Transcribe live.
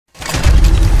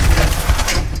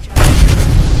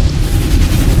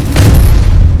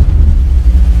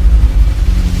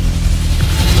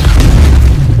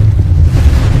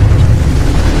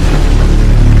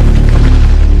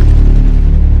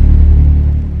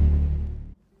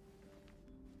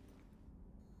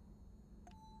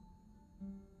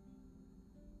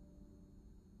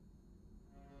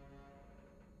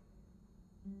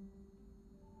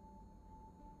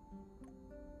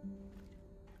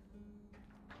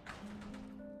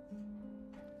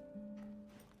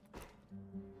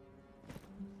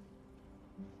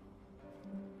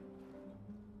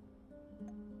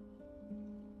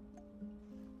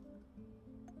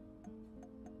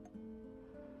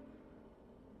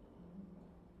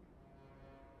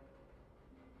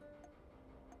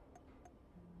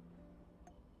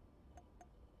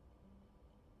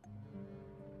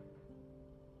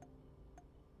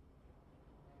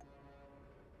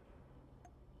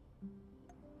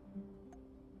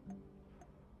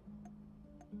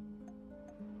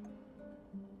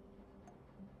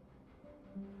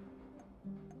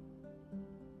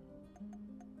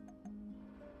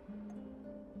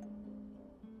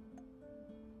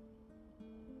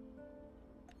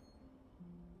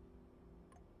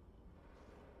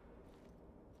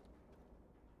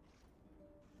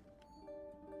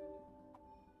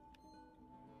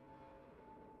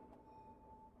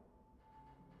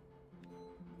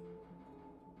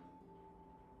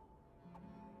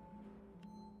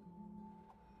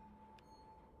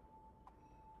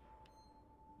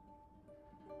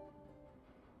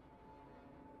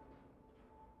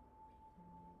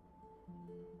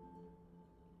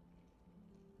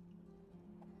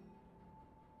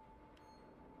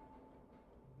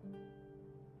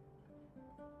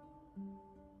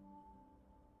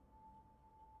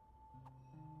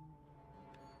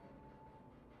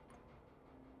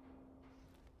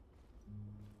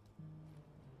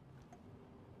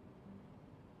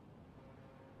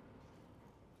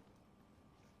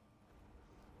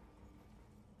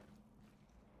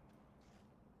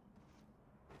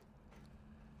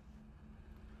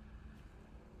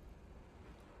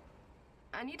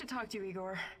I need to talk to you,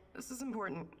 Igor. This is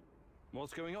important.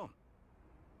 What's going on?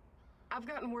 I've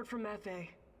gotten word from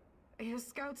Matvey. His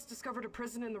scouts discovered a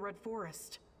prison in the Red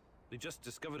Forest. They just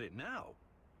discovered it now?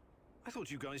 I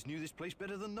thought you guys knew this place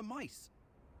better than the mice.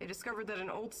 They discovered that an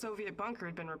old Soviet bunker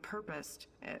had been repurposed.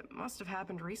 It must have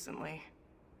happened recently.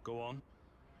 Go on.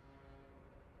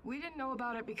 We didn't know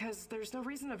about it because there's no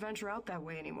reason to venture out that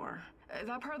way anymore.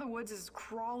 That part of the woods is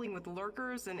crawling with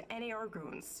lurkers and NAR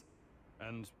goons.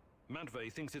 And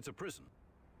Matvey thinks it's a prison.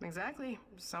 Exactly.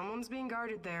 Someone's being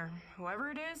guarded there.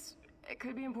 Whoever it is, it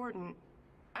could be important.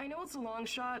 I know it's a long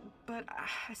shot, but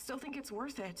I still think it's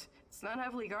worth it. It's not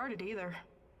heavily guarded either.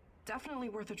 Definitely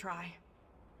worth a try.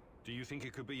 Do you think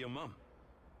it could be your mum?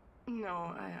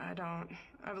 No, I don't.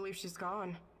 I believe she's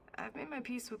gone. I've made my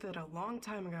peace with it a long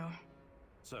time ago.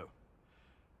 So,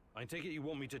 I take it you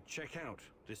want me to check out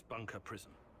this bunker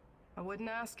prison? I wouldn't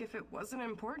ask if it wasn't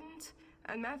important.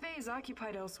 And Matvey is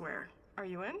occupied elsewhere. Are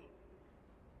you in?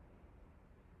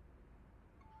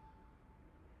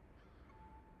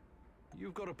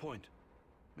 You've got a point.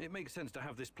 It makes sense to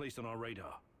have this place on our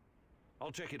radar.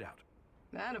 I'll check it out.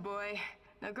 Attaboy.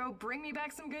 Now go bring me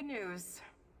back some good news.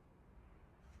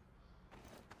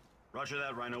 Roger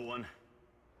that, Rhino 1.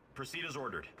 Proceed as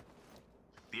ordered.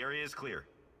 The area is clear.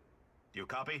 Do you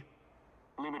copy?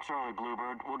 Leave it Charlie,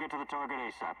 Bluebird. We'll get to the target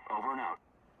ASAP. Over and out.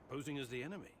 Posing as the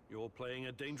enemy. You're playing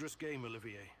a dangerous game,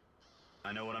 Olivier.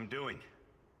 I know what I'm doing.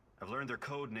 I've learned their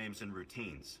code names and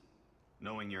routines.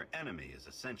 Knowing your enemy is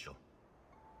essential.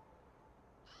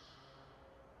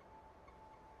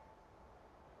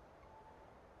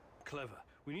 Clever.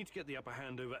 We need to get the upper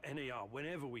hand over NAR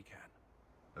whenever we can.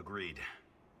 Agreed.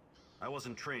 I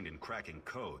wasn't trained in cracking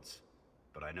codes,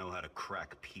 but I know how to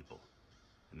crack people.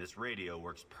 And this radio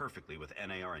works perfectly with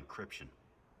NAR encryption.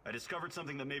 I discovered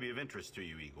something that may be of interest to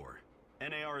you, Igor.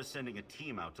 NAR is sending a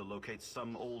team out to locate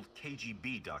some old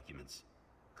KGB documents.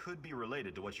 Could be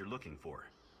related to what you're looking for.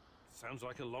 Sounds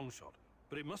like a long shot,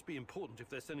 but it must be important if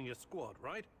they're sending a squad,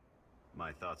 right?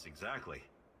 My thoughts exactly.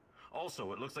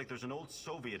 Also, it looks like there's an old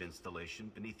Soviet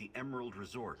installation beneath the Emerald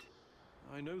Resort.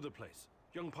 I know the place.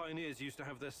 Young pioneers used to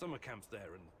have their summer camps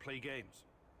there and play games.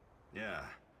 Yeah,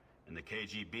 and the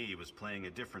KGB was playing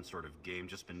a different sort of game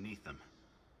just beneath them.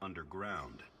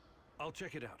 Underground. I'll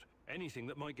check it out. Anything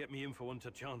that might get me info on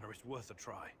Tatiana is worth a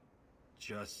try.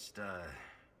 Just,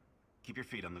 keep your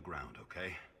feet on the ground,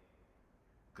 okay?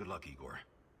 Good luck, Igor.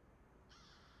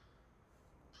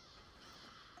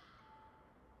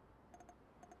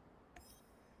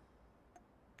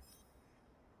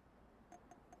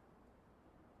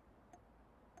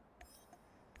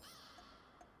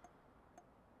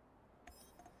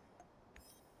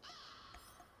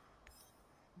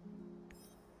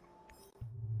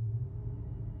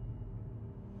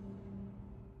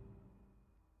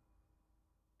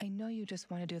 I know you just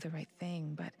want to do the right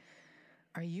thing, but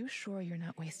are you sure you're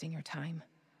not wasting your time?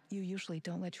 You usually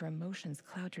don't let your emotions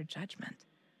cloud your judgment.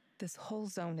 This whole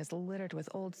zone is littered with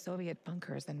old Soviet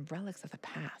bunkers and relics of the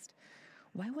past.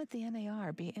 Why would the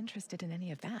NAR be interested in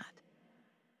any of that?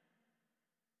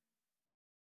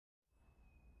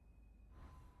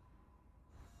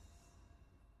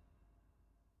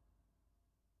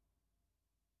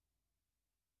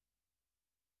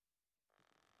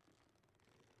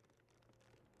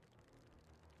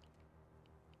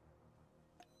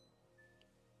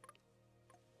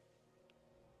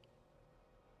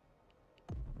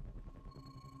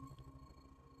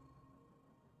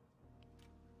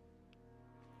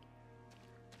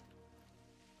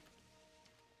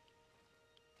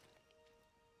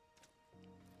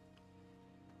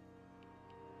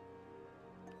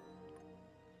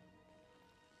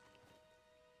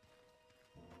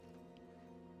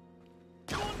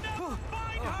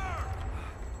 Find her!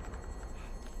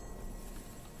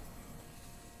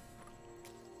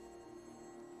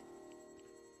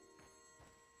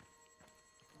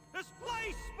 This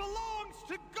place belongs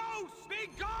to ghosts! Be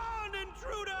gone,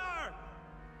 intruder!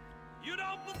 You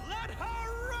don't let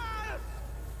her rest!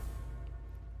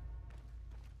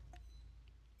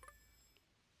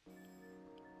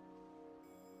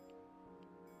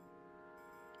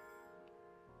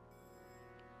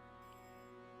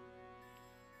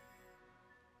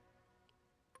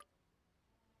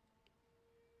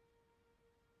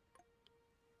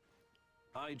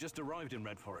 I just arrived in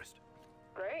Red Forest.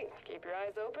 Great. Keep your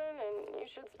eyes open and you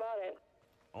should spot it.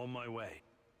 On my way.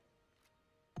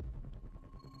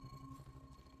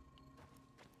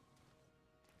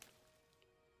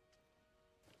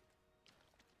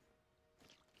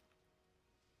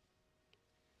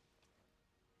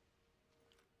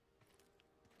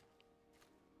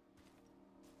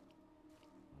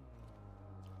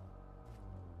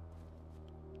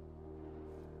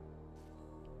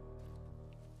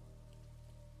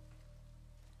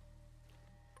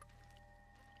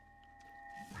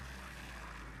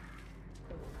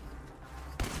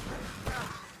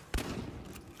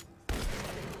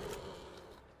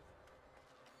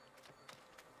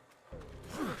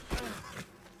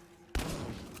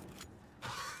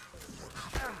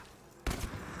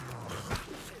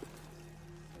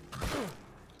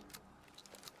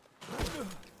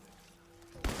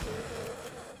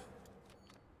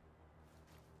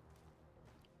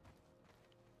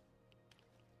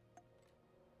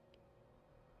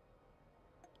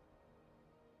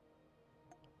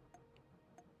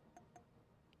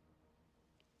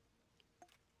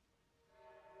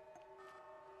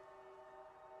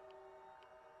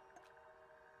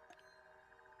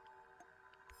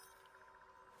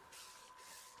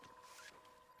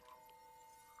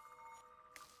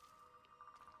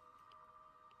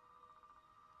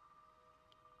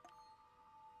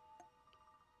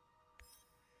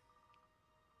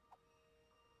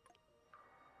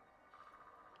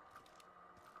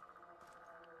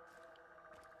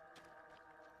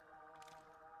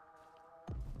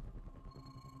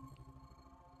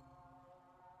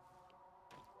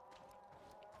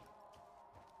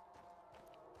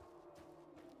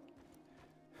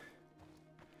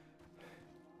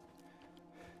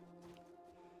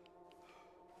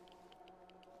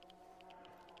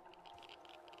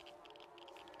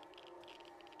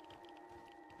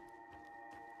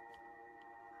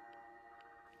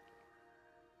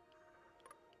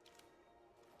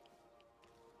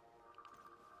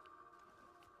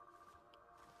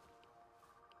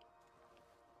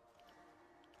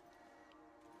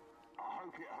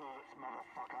 Hope it hurts,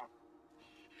 motherfucker.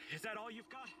 Is that all you've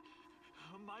got?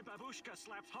 My babushka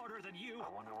slaps harder than you.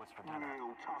 I wonder what's for dinner.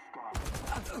 You tough guy.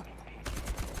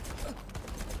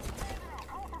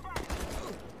 Call for back.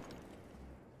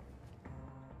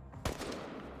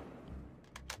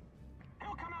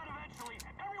 He'll come out eventually.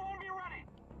 Everyone be ready.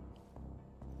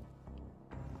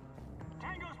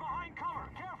 Tango's behind cover.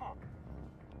 Careful.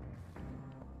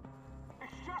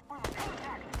 It's just for the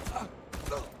contact.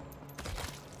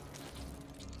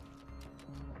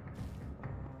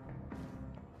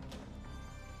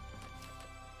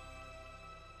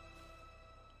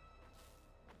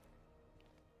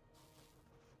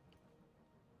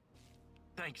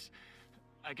 Thanks.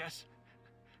 I guess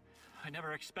I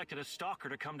never expected a stalker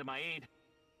to come to my aid.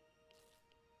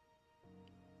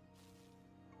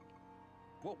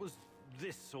 What was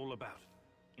this all about?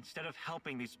 Instead of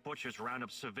helping these butchers round up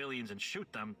civilians and shoot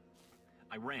them,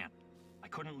 I ran. I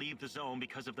couldn't leave the zone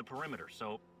because of the perimeter,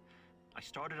 so I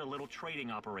started a little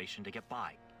trading operation to get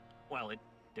by. Well, it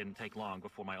didn't take long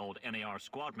before my old NAR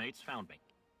squad mates found me.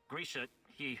 Grisha,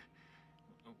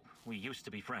 we used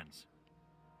to be friends.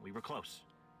 We were close.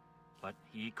 But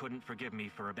he couldn't forgive me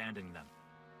for abandoning them.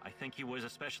 I think he was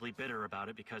especially bitter about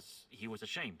it because he was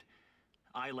ashamed.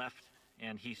 I left,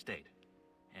 and he stayed.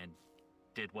 And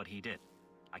did what he did.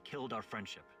 I killed our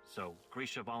friendship, so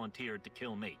Grisha volunteered to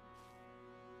kill me.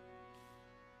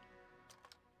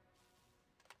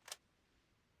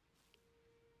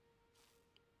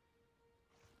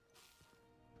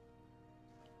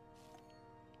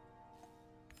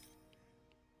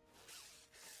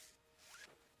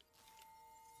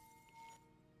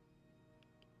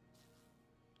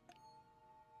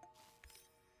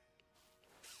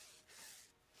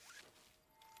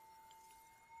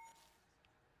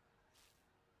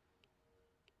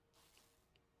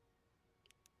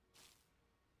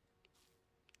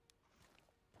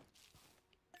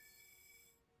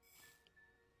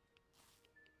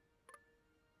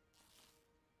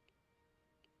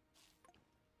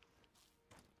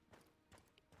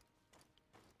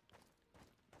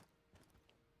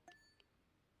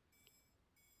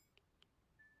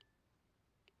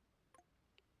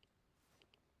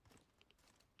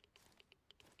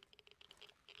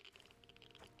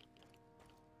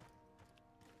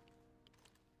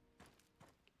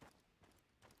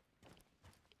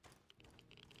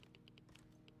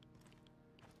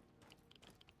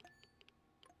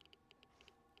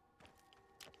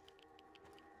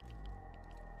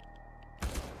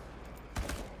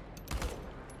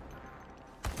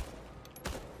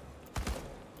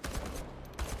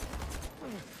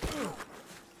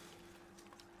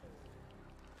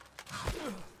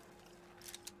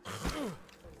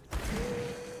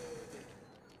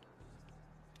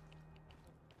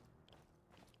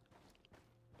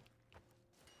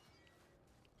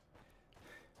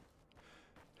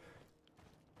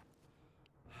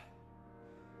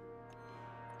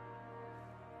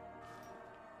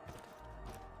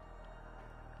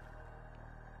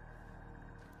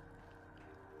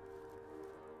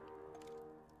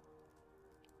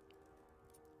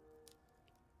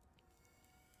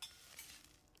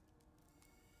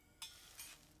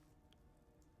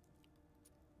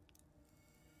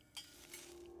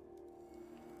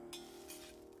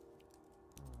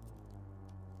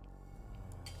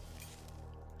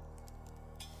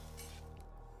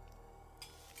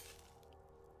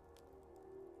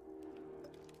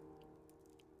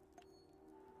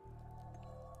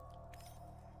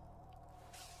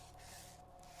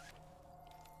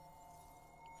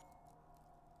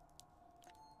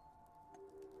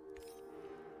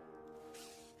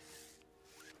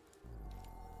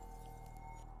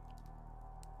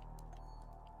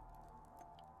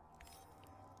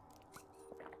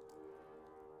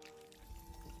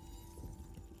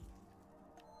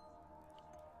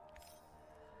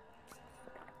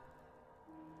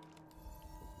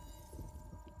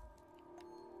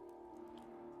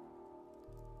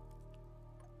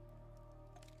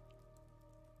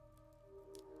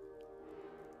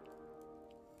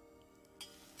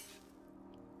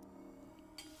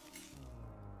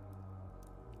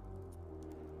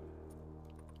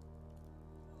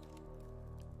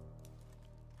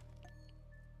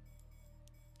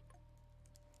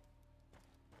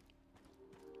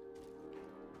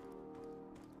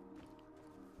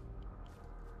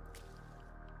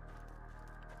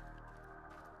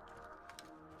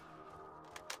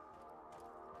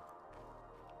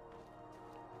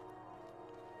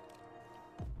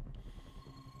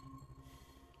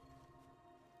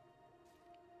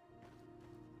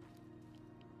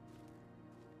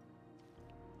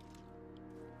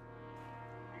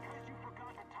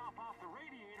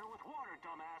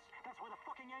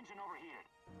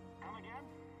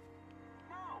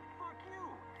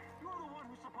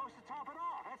 who's supposed to top it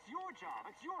off. That's your job.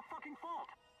 It's your fucking fault.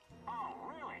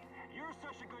 Oh, really? You're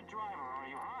such a good driver, are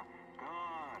you, huh?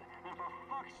 Good. Then for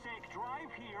fuck's sake, drive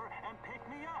here and pick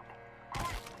me up.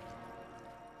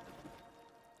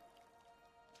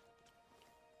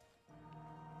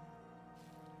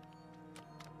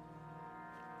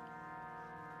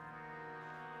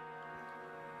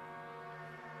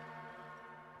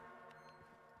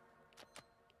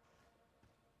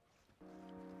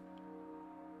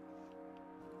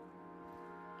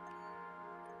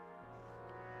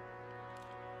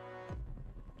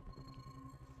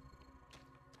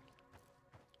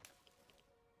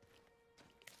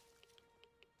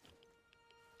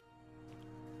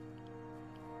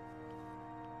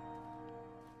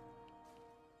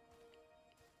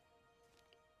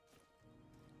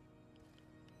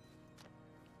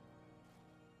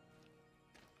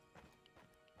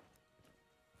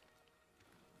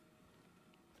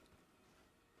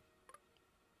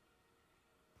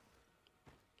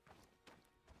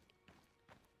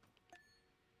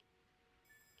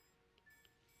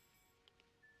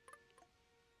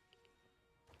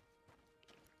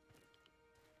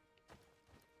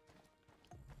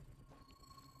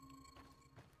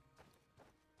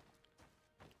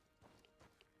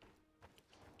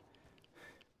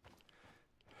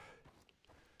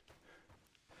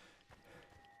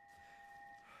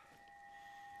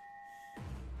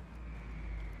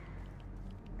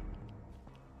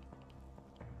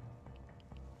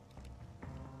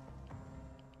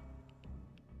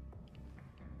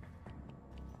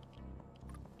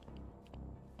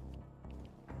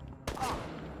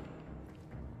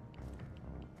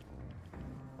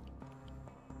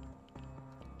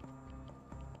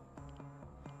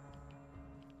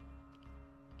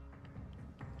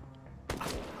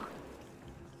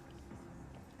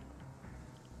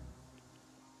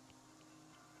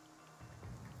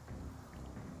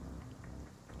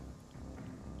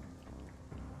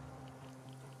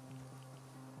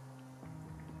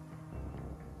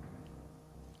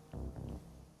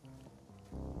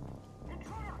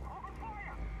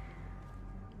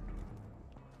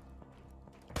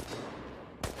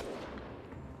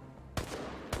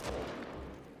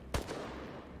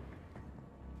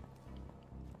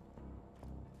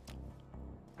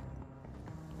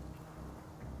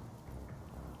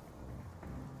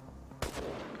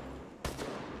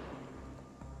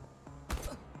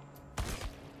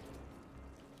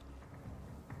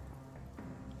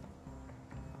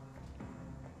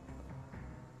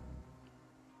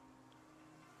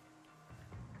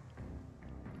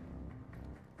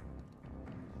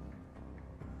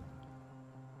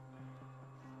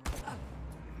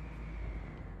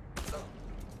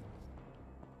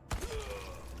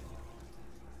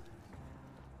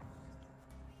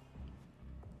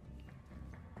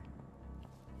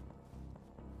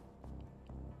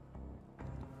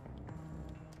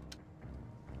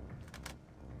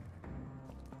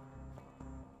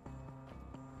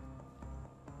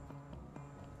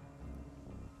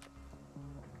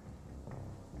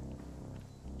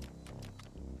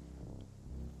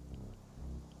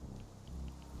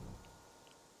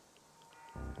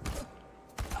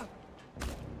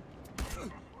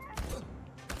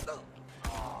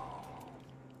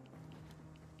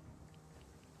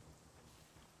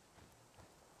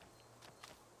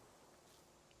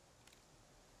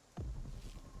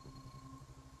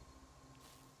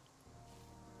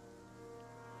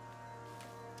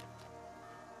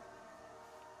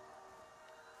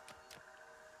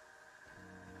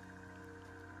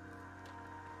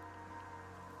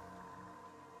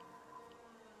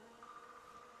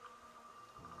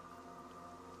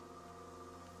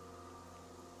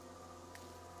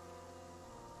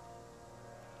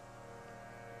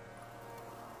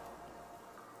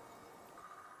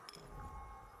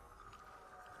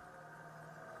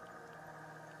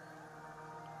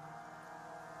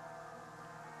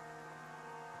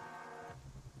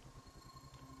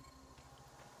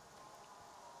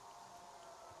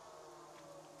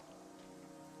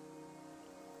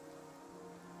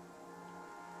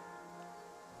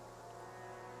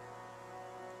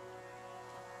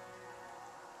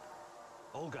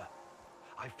 Olga,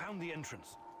 I found the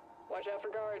entrance. Watch out for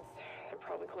guards. They're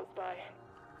probably close by.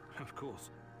 Of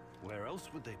course. Where else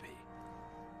would they be?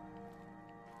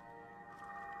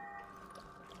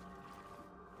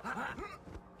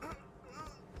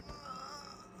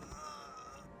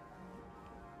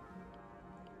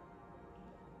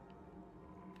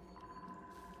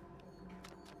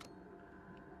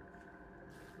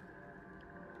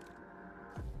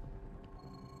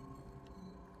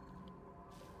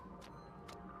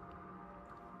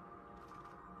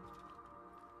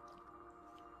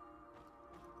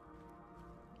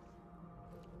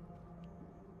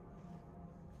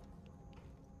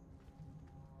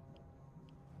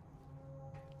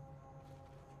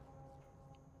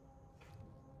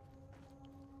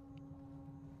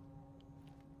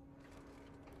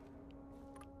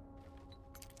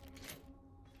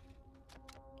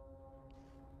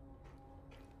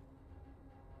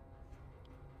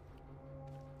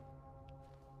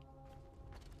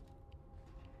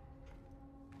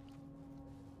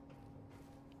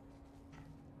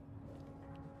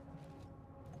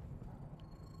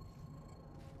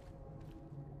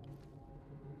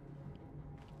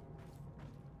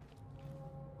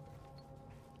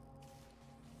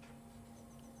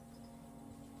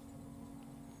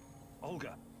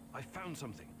 Olga, I found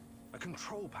something. A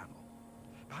control panel.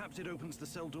 Perhaps it opens the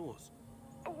cell doors.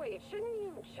 Oh, wait, shouldn't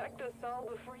you check the cell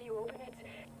before you open it?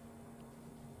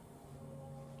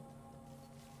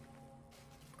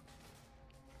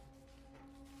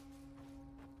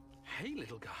 Hey,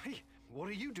 little guy. What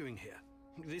are you doing here?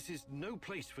 This is no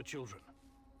place for children.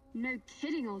 No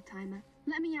kidding, old-timer.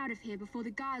 Let me out of here before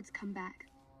the guards come back.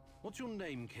 What's your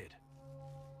name, kid?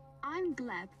 I'm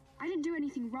Gleb. I didn't do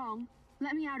anything wrong.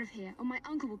 Let me out of here, or my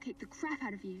uncle will kick the crap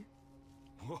out of you.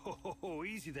 Whoa,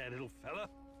 easy there, little fella.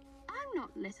 I'm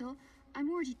not little.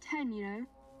 I'm already 10, you know.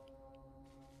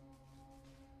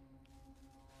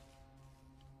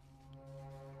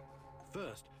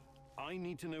 First, I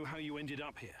need to know how you ended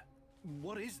up here.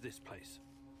 What is this place?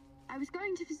 I was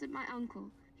going to visit my uncle.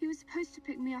 He was supposed to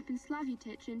pick me up in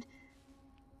Slavutich, and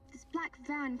this black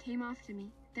van came after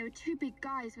me. There were two big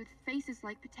guys with faces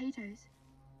like potatoes.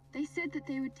 They said that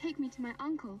they would take me to my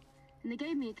uncle, and they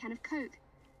gave me a can of Coke.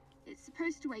 It's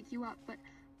supposed to wake you up, but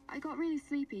I got really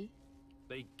sleepy.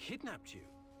 They kidnapped you?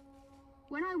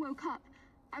 When I woke up,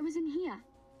 I was in here.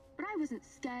 But I wasn't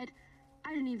scared.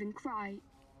 I didn't even cry.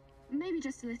 Maybe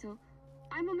just a little.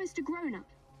 I'm almost a grown-up.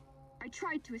 I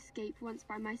tried to escape once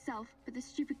by myself, but the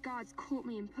stupid guards caught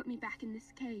me and put me back in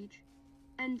this cage.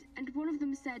 And one of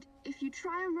them said, if you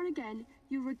try and run again,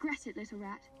 you'll regret it, little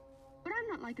rat. But I'm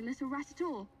not like a little rat at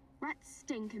all. Rats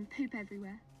stink and poop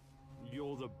everywhere.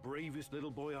 You're the bravest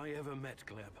little boy I ever met,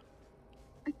 Gleb.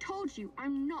 I told you,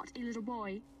 I'm not a little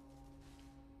boy.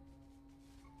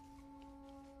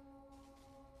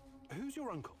 Who's your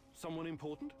uncle? Someone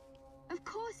important? Of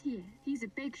course he is. He's a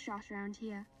big shot around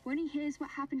here. When he hears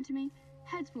what happened to me,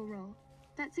 heads will roll.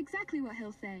 That's exactly what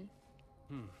he'll say.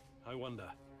 I wonder.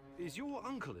 Is your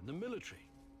uncle in the military?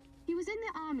 He was in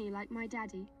the army like my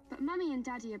daddy, but Mummy and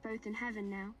Daddy are both in heaven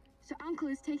now, so Uncle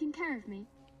is taking care of me.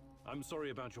 I'm sorry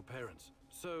about your parents.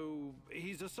 So,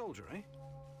 he's a soldier, eh?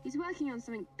 He's working on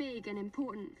something big and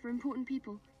important for important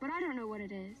people, but I don't know what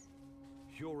it is.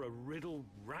 You're a riddle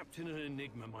wrapped in an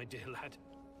enigma, my dear lad.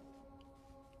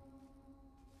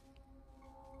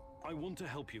 I want to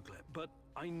help you, Gleb, but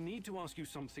I need to ask you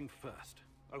something first,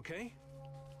 okay?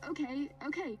 Okay,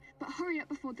 but hurry up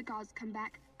before the guards come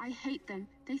back. I hate them.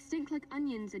 They stink like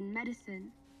onions and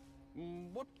medicine.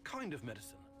 What kind of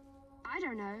medicine? I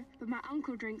don't know, but my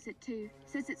uncle drinks it too.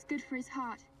 Says it's good for his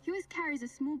heart. He always carries a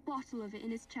small bottle of it in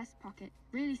his chest pocket.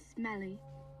 Really smelly.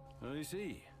 I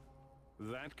see.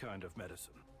 That kind of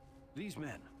medicine. These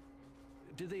men,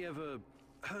 did they ever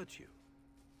hurt you?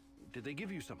 Did they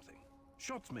give you something?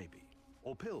 Shots, maybe?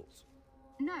 Or pills?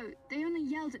 No, they only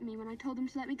yelled at me when I told them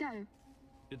to let me go.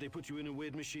 Did they put you in a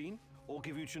weird machine? Or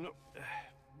give you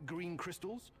green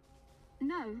crystals?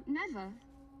 No, never.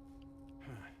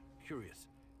 Curious.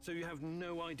 So you have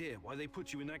no idea why they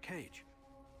put you in that cage?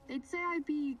 They'd say I'd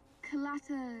be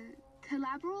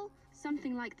collateral?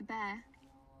 Something like the bear.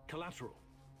 Collateral?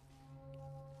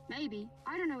 Maybe.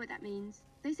 I don't know what that means.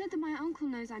 They said that my uncle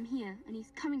knows I'm here, and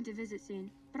he's coming to visit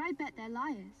soon. But I bet they're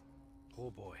liars.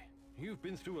 Poor boy. You've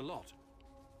been through a lot.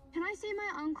 Can I see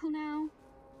my uncle now?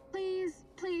 Please,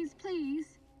 please,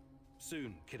 please.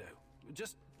 Soon, kiddo.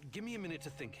 Just give me a minute to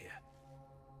think here.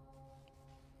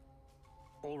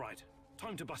 All right.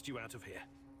 Time to bust you out of here.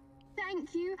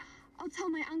 Thank you. I'll tell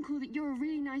my uncle that you're a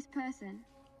really nice person.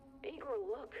 Igor,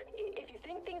 look. If you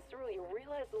think things through, you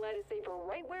realize the lad is safer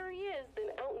right where he is than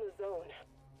out in the zone.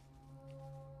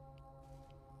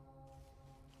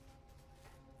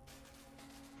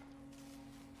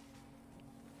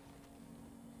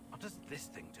 What does this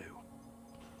thing do?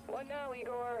 What now,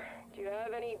 Igor? Do you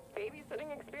have any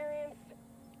babysitting experience?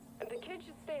 The kid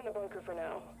should stay in the bunker for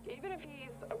now. Even if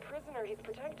he's a prisoner, he's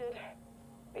protected.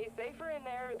 He's safer in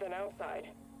there than outside.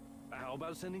 How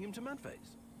about sending him to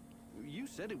Medphase? You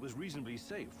said it was reasonably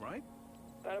safe, right?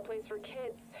 Not a place for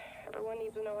kids. Everyone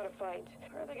needs to know how to fight.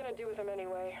 What are they gonna do with him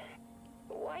anyway?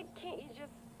 Why can't you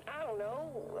just, I don't know,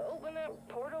 open that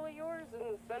portal of yours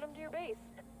and send him to your base?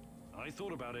 I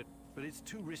thought about it, but it's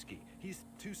too risky. He's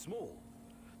too small.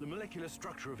 The molecular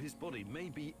structure of his body may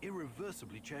be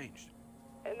irreversibly changed.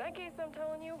 In that case, I'm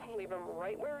telling you, leave him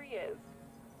right where he is.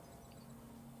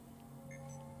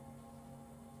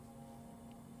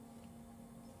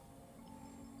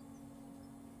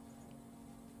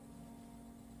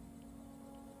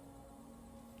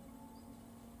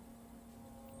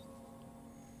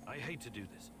 I hate to do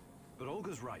this, but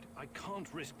Olga's right. I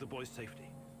can't risk the boy's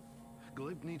safety.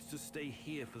 Gleb needs to stay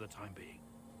here for the time being.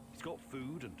 He's got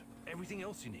food and everything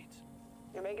else he needs.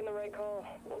 You're making the right call.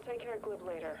 We'll take care of Glib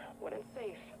later, when it's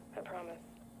safe, I promise.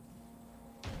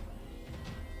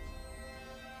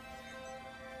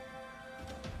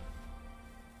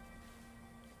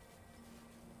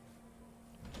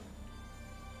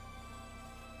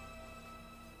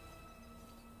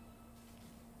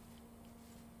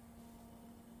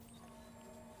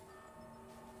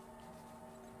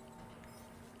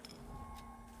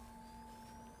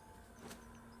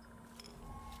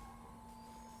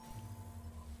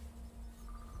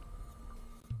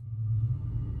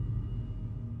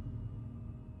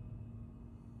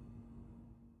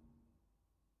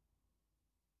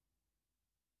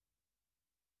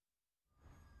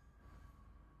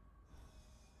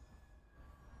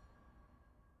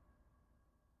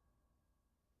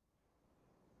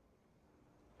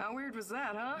 How weird was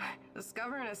that, huh?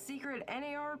 Discovering a secret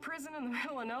NAR prison in the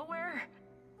middle of nowhere?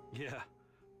 Yeah.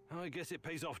 I guess it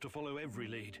pays off to follow every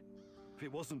lead. If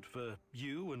it wasn't for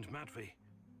you and Matvey,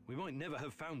 we might never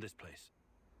have found this place.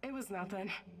 It was nothing.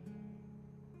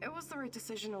 It was the right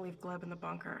decision to leave Gleb in the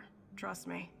bunker. Trust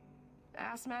me.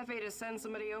 Ask Matvey to send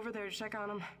somebody over there to check on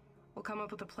him. We'll come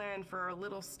up with a plan for our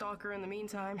little stalker in the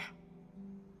meantime.